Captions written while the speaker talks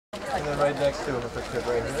And then right next to him, if I could,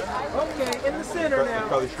 right here. Okay, in the center now.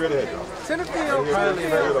 Kylie, straight ahead. Center field.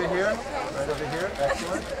 Kylie, right over here. Right over here.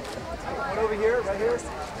 Excellent. One over here, right here.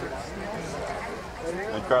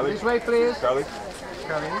 And Kylie. This way, please. Kylie.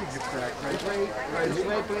 Kylie, you get back. This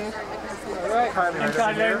way, please. All right. Kylie,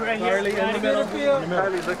 right over here. Kylie in the middle.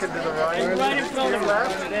 Kylie, looking to the right. Right in front of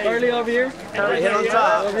left. Kylie over here. Kylie, hit on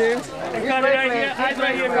top. Over here. And Kylie right here. Eyes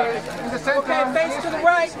right here. In the center. Okay, face to the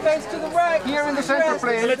right. Face to the right. Here in the center,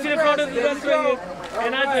 please. Let's see the front of the best right here.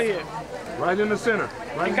 And eyes right here. Right in the center.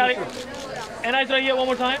 And Kylie. And eyes right here one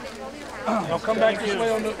more time. Now come back this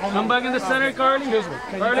way on the. Come back in the center, Carly. This way.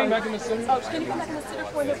 Can you come back in the center? Oh, can you come back in the center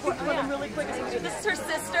for them really quick? This is her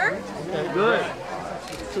sister. Good.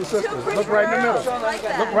 Two sisters. Look right in the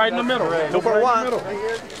middle. Look right in the middle. Look right in the middle.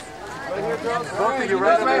 Both of you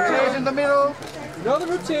right This way, please, in the middle. You know the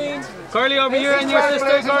routine. Carly over here and your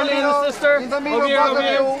sister, Carly and the sister. In the middle, Over here, both over of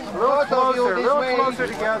here. you. Both of you, a this little way. closer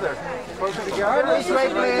together. Closer together. This way,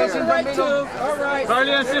 please, in the middle. All right.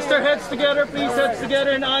 Carly and sister, heads together, please, heads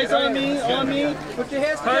together and eyes on me, on me. Put your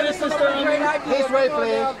hands Carly, together. sister, on me. Great idea. This way,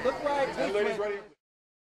 please. Look right. Ladies ready?